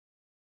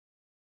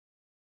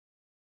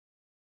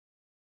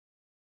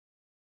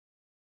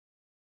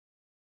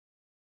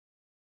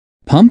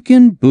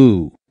Pumpkin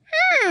Boo.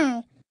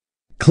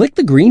 Click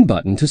the green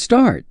button to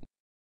start.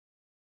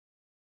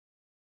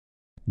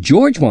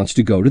 George wants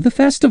to go to the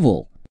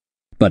festival,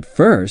 but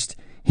first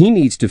he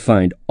needs to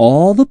find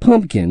all the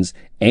pumpkins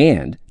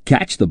and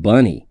catch the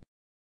bunny.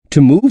 To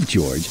move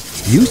George,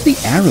 use the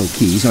arrow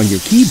keys on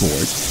your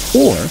keyboard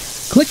or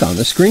click on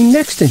the screen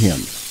next to him.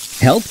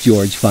 Help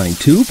George find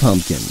 2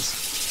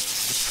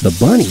 pumpkins. The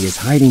bunny is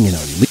hiding in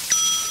a leaf.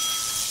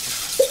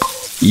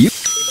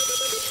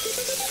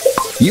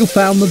 You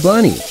found the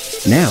bunny.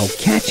 Now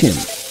catch him.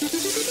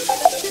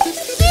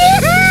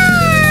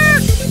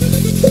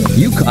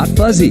 You caught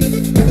Fuzzy.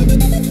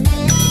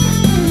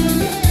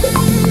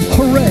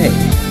 Hooray!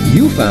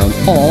 You found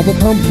all the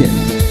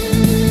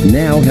pumpkins.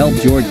 Now help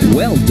George.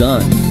 Well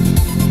done.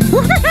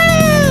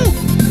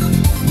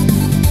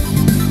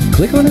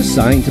 Click on a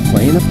sign to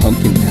play in a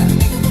pumpkin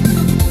patch.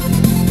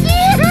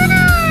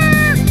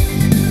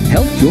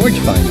 Help George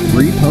find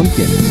 3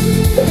 pumpkins.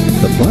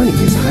 The bunny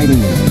is hiding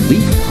in a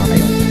leaf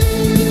pile.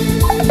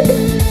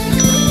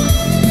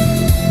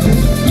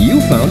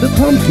 You found a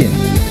pumpkin.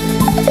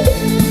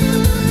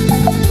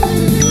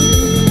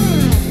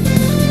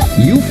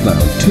 You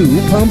found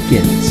 2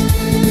 pumpkins.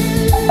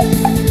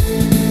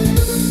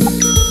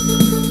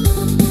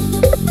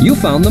 You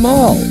found them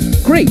all.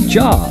 Great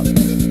job.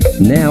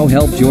 Now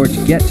help George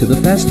get to the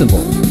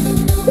festival.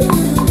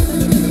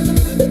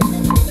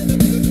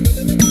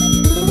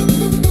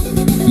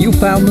 You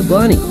found the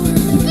bunny.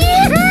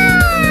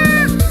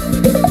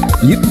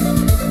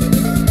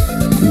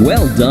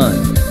 Well done.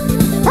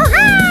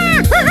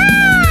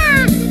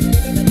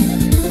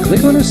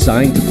 Click on a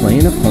sign to play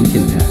in a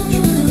pumpkin patch.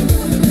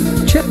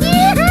 Check.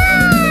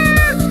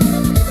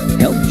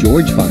 Help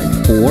George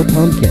find 4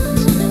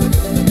 pumpkins.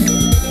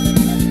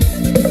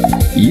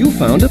 You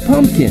found a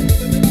pumpkin.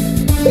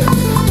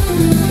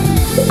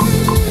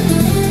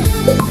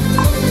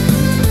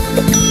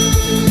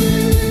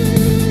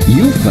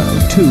 You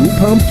found 2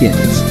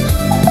 pumpkins.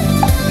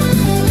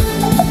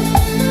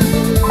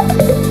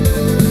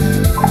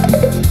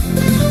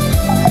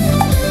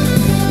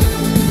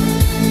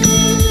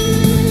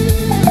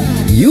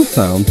 You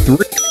found 3.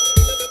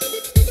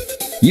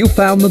 You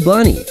found the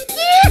bunny.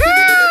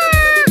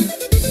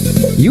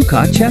 You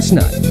caught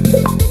Chestnut.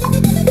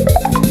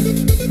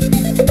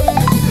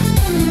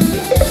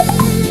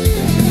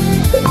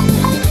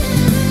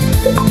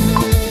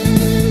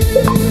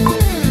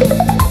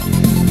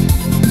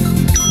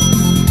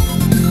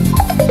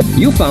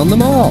 You found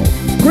them all.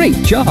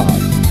 Great job.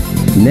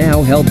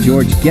 Now help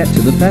George get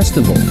to the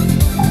festival.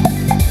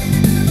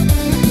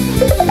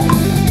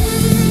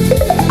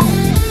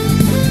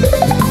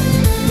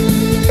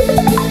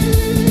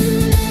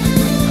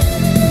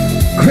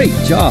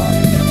 Great job.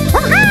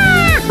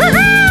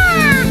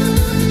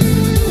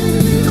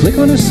 Click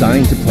on a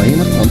sign to play in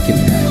a pumpkin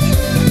patch.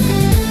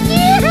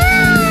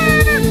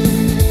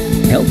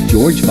 Help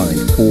George find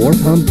 4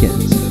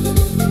 pumpkins.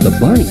 The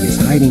bunny is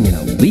hiding in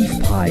a leaf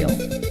pile.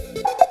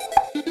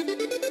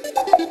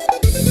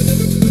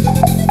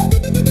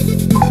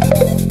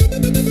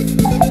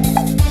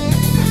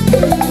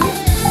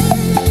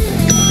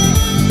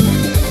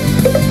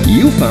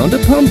 You found a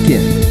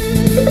pumpkin.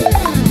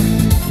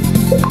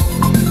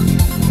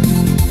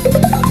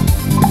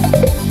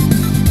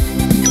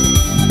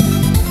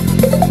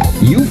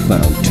 You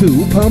found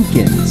 2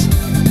 pumpkins.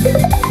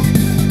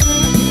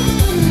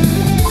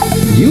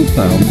 You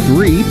found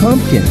 3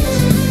 pumpkins.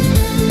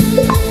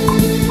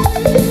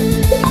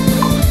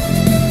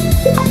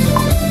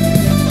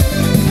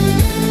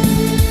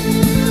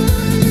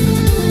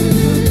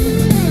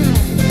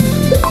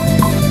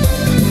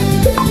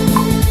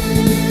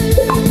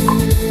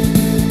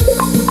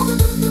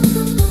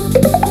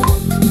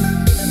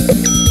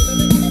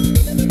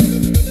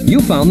 You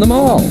found them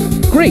all.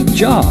 Great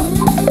job.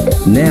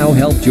 Now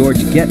help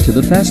George get to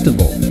the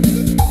festival.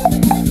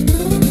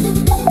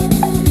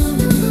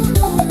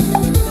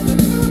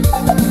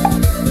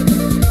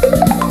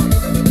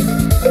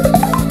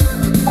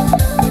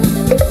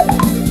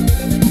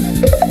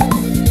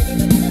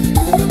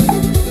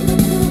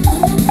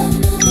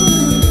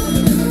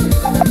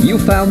 You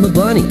found the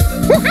bunny.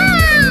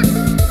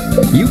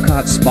 You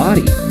caught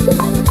Spotty.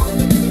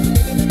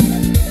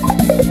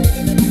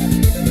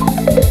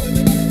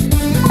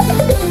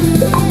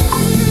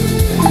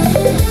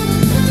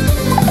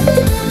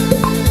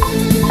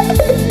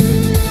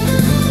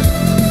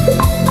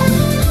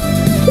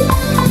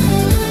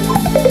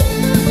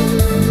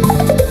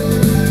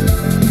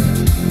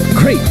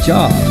 Great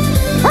job!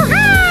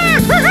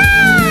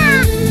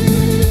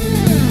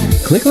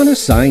 Click on a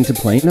sign to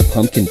play in a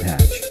pumpkin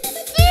patch.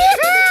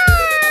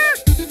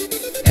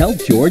 Help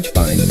George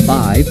find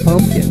 5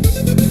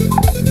 pumpkins.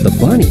 The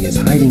bunny is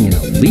hiding in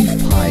a leaf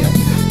pile.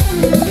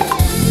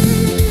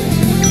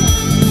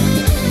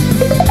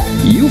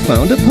 You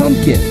found a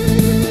pumpkin.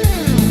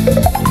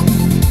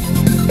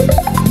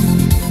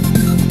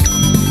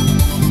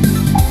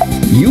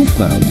 You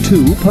found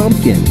 2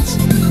 pumpkins.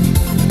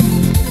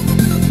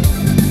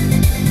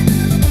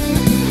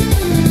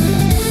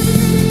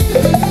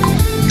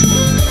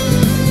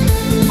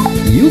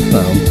 You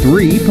found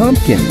 3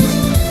 pumpkins.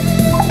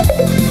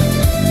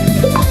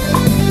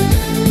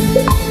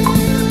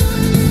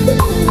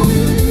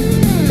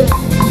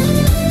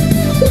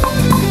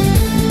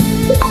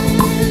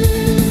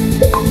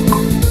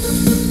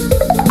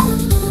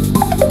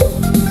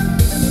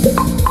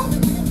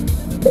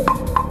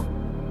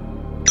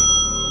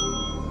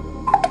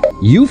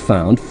 You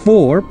found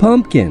 4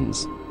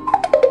 pumpkins.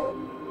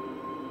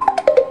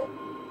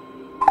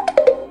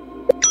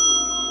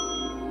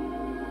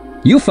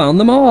 You found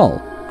them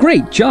all!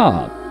 Great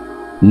job!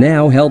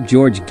 Now help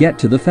George get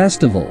to the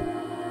festival.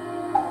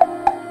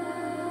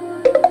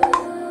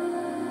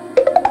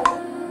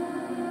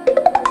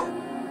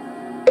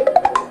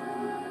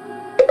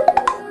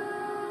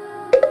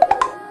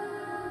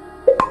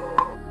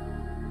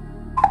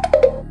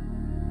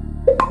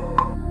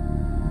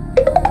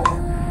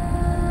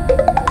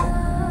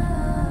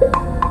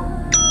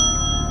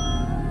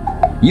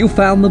 You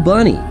found the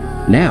bunny.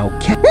 Now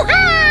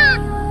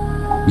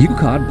you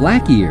caught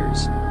black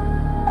ears.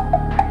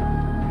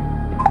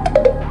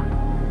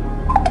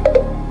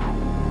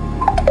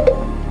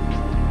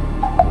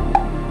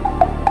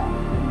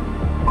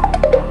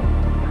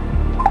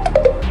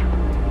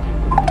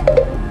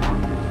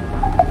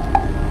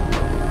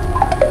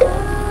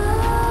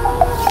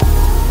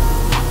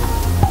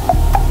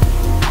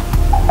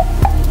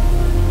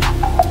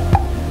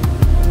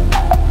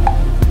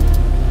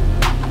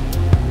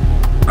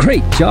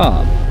 Great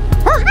job!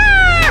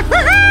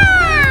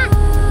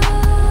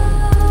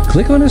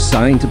 Click on a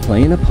sign to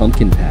play in a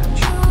pumpkin patch.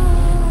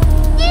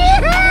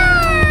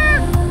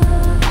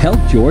 Help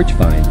George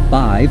find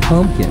 5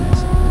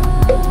 pumpkins.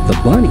 The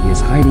bunny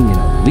is hiding in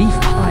a leaf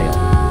pile.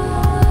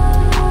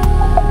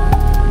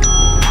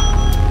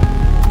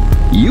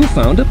 You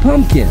found a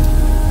pumpkin.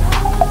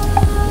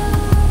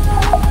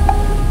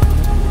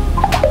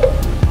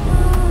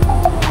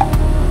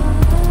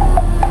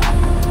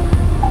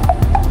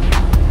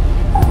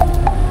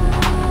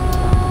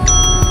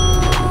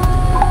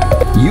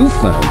 You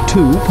found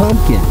 2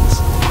 pumpkins.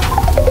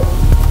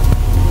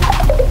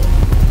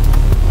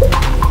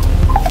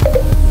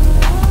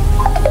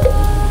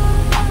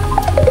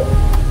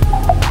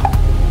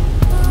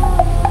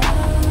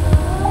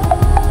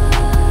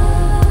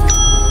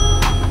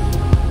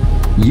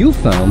 You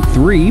found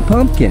 3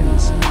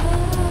 pumpkins.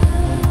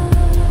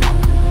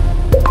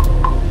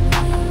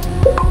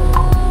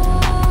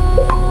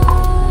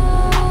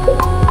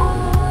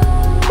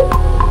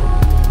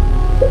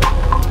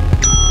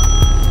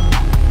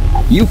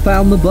 You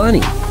found the bunny.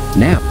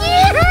 Now,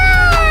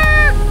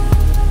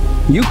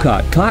 you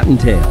caught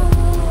Cottontail.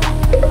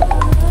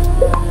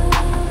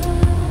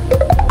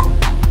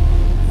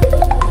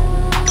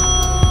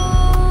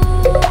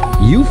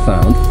 You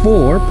found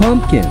 4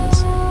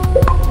 pumpkins.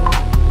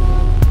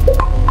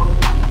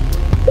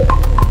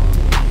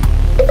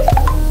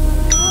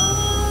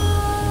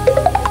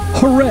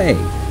 Hooray!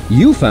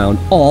 You found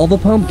all the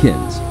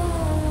pumpkins.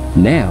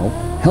 Now,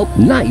 help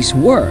Nice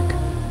work.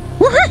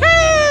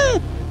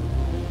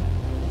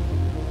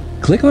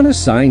 Click on a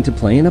sign to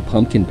play in a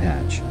pumpkin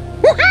patch.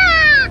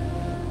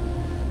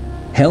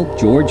 Help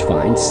George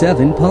find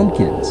 7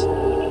 pumpkins.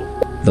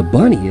 The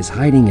bunny is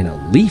hiding in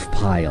a leaf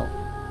pile.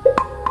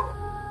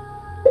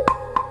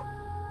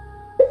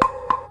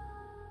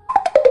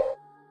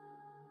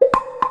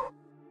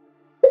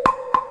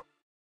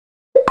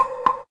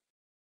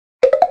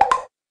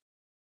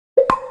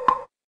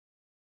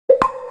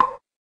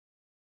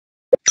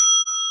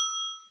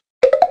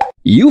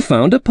 You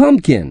found a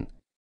pumpkin.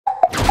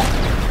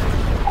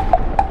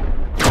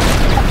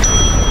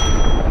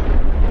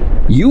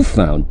 You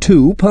found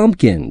 2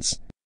 pumpkins.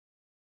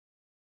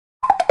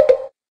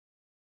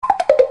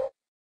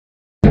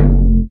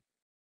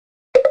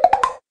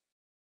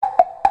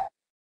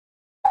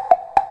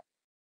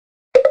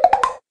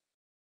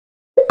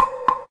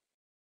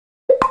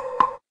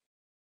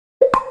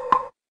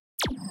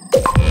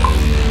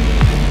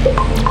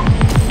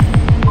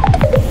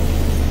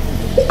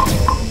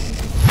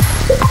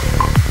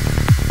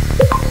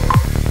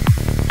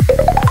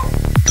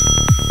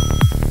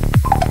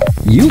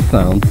 You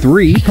found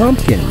 3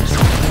 pumpkins.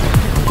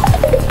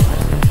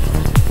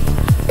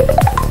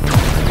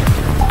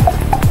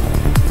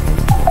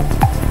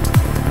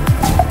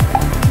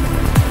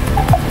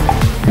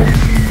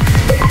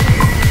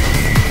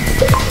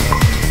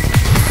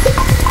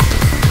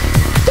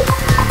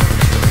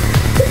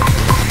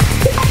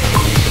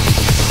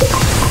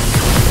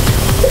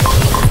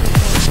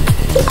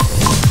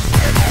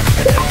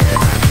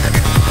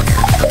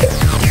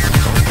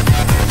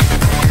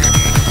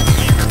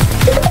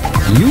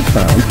 You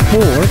found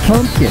 4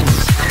 pumpkins.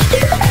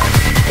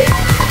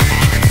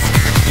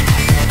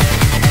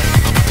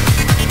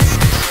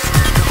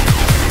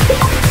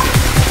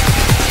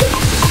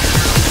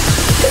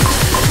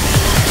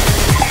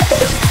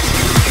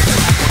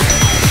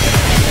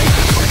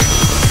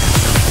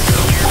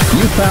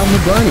 You found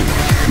the bunny.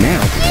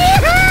 Now,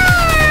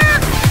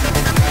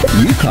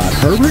 you caught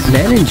Herbert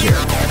Nenenger.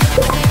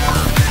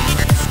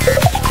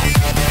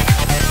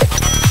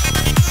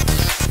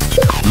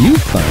 You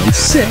found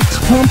 6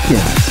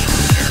 pumpkins.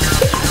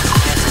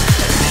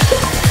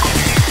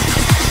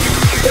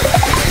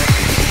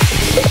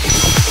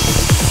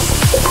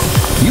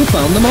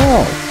 found them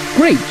all.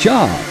 Great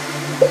job.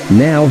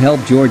 Now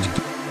help George.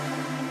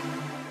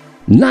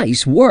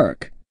 Nice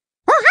work.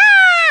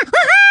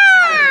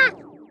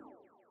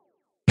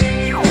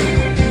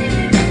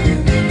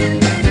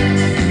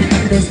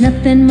 There's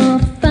nothing more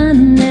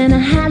fun than a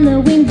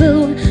Halloween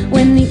boo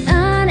when the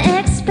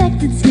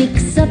unexpected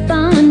sneaks up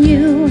on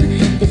you.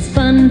 It's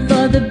fun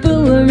for the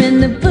booer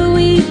and the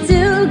booey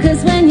too,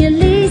 'cause when you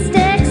least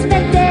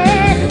expect it.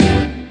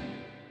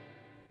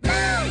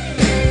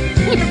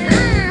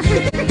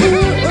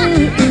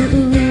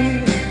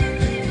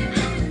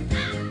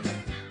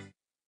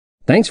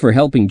 Thanks for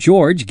helping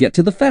George get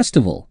to the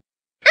festival.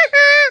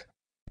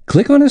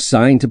 Click on a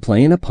sign to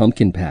play in a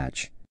pumpkin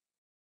patch.